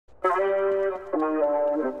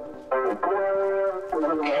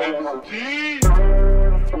Fast,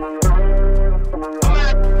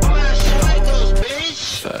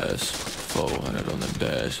 400 on the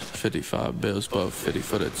dash, 55 bills, but 50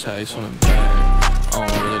 for the taste on the bag. I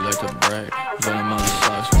don't really like to brag, venom on the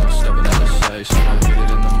socks when I'm stepping out of safe. I hit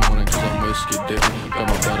it in the morning cause I'm whiskey dipping. Got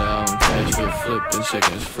my brother out in cash, feel flipping,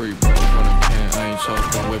 seconds free, bro, from the can. I ain't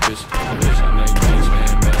talking whippets, bitch, I make beats,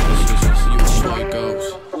 man, bad decisions. You a swipe goes,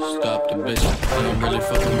 stop the bitch. I ain't really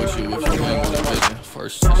fucking with you if you ain't with a vision.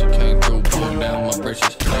 First time she came through, pulling down my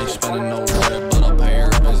britches. I ain't spending no bread, but I'll pay her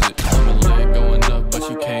a visit. I'm a leg going up, but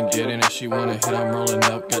you can't get in it. She wanna hit, I'm rolling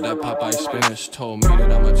up, got that Popeye spinach. Told me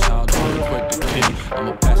that I'm a child, don't quit the kid.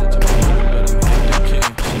 I'ma pass it to my mother, let him hit the kid.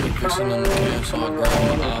 She be fixing on the cam, so I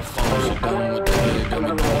grab my iPhone. She done with the head, got me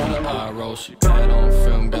doing the eye roll. She bad on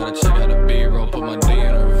film, gotta check out the B-roll. Put my D in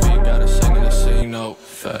her V, gotta sing in the C note.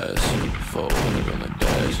 Fast, 400 on the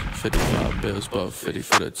dash, 55 bills, but 50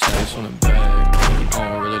 for the taste on the bag. I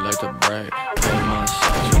don't really like to brag, venom on the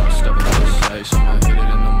socks when I'm stepping out of safe. I'ma hit it in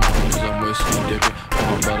the morning cause I'm whiskey dipping. Got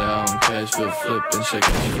my brother out in cash, feel flipping,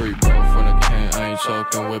 seconds free, bro, from the can. I ain't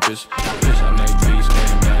talking whippets, bitch, I make beats,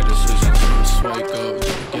 making bad decisions. Swipe goes,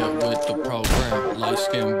 get with the program. Light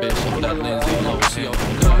skin bitch, on that Lindsay low. See all the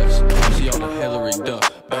guts, see all the Hillary duck.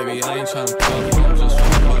 Baby, I ain't tryna cuff, I'm just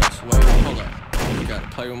tryna bust. Wait, hold up, you gotta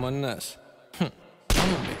play with my nuts.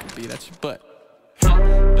 I'ma make a beat at your butt.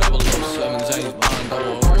 007 James Bond,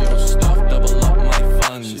 double Oreo stuff, double up my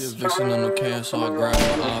funds. She a vixen on the can, so I grab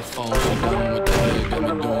my iPhone. She done with the head, got me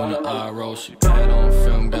doing the eye roll. She bad on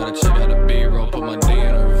film, gotta check out the B-roll. Put my D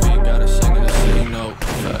in her V, gotta sing in the C note.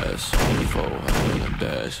 Fast, 400 on the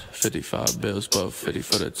dash, 55 bills, but 50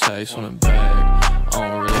 for the taste on the bag. I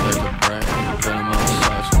don't really like to brag, venom on the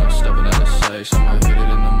socks when I'm stepping out of safe. I'ma hit it in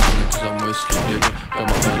the morning cause I'm whiskey dipping. Got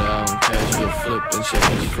my brother out in cash, feel flipping,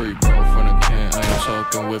 seconds free, bro, from the can. I ain't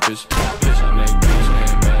talking whippets, bitch, I make beats,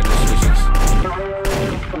 man, bad decisions.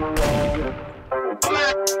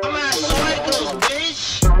 I'm at Cycles, bitch.